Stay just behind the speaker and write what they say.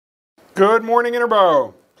Good morning,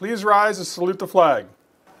 Interboro. Please rise and salute the flag.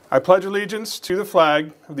 I pledge allegiance to the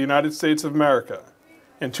flag of the United States of America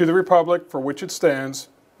and to the republic for which it stands,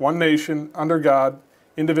 one nation, under God,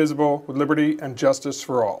 indivisible, with liberty and justice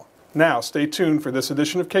for all. Now, stay tuned for this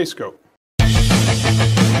edition of Kaleidoscope.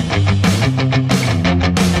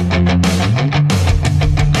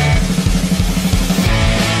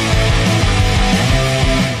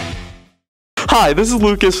 Hi, this is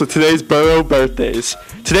Lucas with today's Borough birthdays.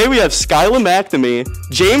 Today we have Skylar McNamee,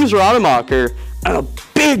 James Rodemacher, and a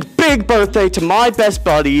big birthday to my best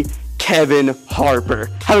buddy, Kevin Harper.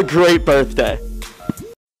 Have a great birthday.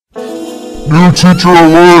 New teacher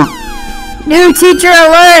alert! New teacher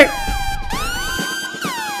alert!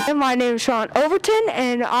 And my name is Sean Overton,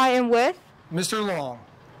 and I am with Mr. Long.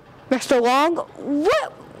 Mr. Long.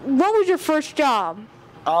 What was your first job?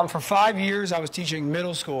 For 5 years, I was teaching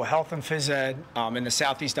middle school health and phys ed in the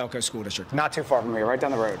Southeast Elko School District. Not too far from here, right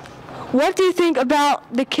down the road. What do you think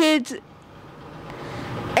about the kids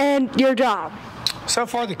and your job? So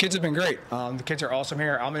far, the kids have been great. The kids are awesome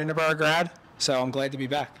here. I'm an Interboro grad, so I'm glad to be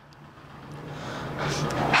back.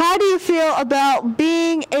 How do you feel about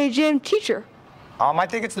being a gym teacher? I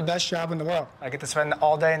think it's the best job in the world. I get to spend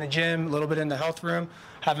all day in the gym, a little bit in the health room,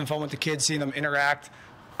 having fun with the kids, seeing them interact,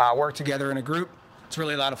 work together in a group. It's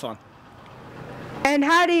really a lot of fun. And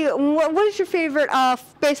what is your favorite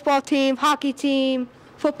baseball team, hockey team,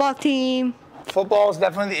 football team? Football is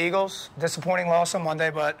definitely the Eagles. Disappointing loss on Monday,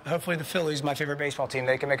 but hopefully the Phillies, my favorite baseball team,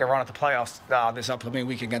 they can make a run at the playoffs this upcoming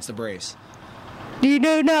week against the Braves. Do you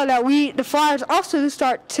know that the Flyers also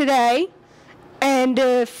start today, and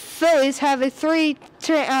the Phillies have a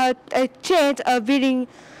chance of beating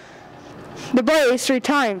the Braves 3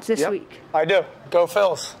 times this week? I do. Go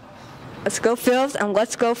Phils. Let's go Phils, and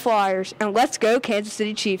let's go Flyers, and let's go Kansas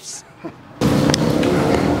City Chiefs.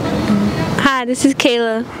 Hi, this is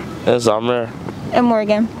Kayla. It's Amr. And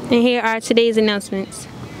Morgan. And here are today's announcements.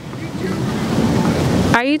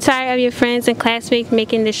 Are you tired of your friends and classmates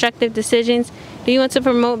making destructive decisions? Do you want to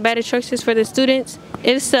promote better choices for the students?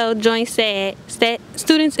 If so, join SAD,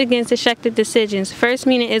 Students Against Destructive Decisions. First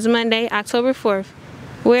meeting is Monday, October 4th.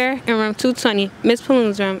 Where? In room 220, Ms.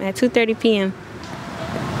 Palloon's room at 2:30 p.m.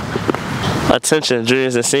 Attention,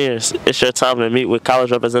 juniors and seniors. It's your time to meet with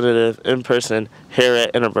college representative in person here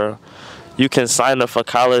at Interboro. You can sign up for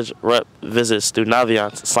college rep visits through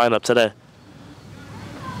Navient. Sign up today.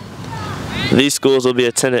 These schools will be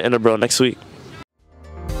attending Interboro next week.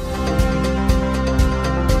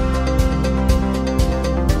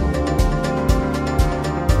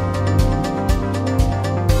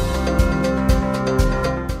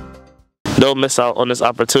 Don't miss out on this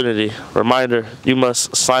opportunity. Reminder, you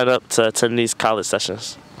must sign up to attend these college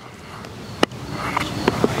sessions.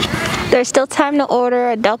 There's still time to order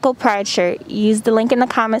a Delco Pride shirt. Use the link in the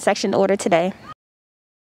comment section to order today.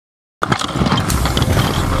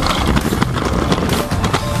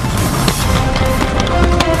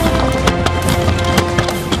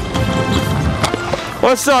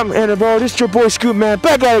 What's up, Interboro? This is your boy Scootman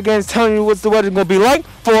back at it again, telling you what the weather's gonna be like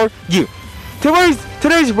for you.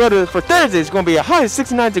 Today's weather for Thursday is gonna be a high of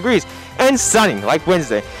 69 degrees and sunny like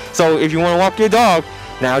Wednesday. So if you want to walk your dog,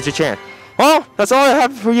 now's your chance. Well, that's all I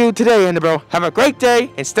have for you today, Interboro. Have a great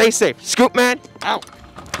day and stay safe. Scootman out.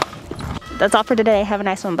 That's all for today. Have a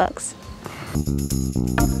nice one, Bucks.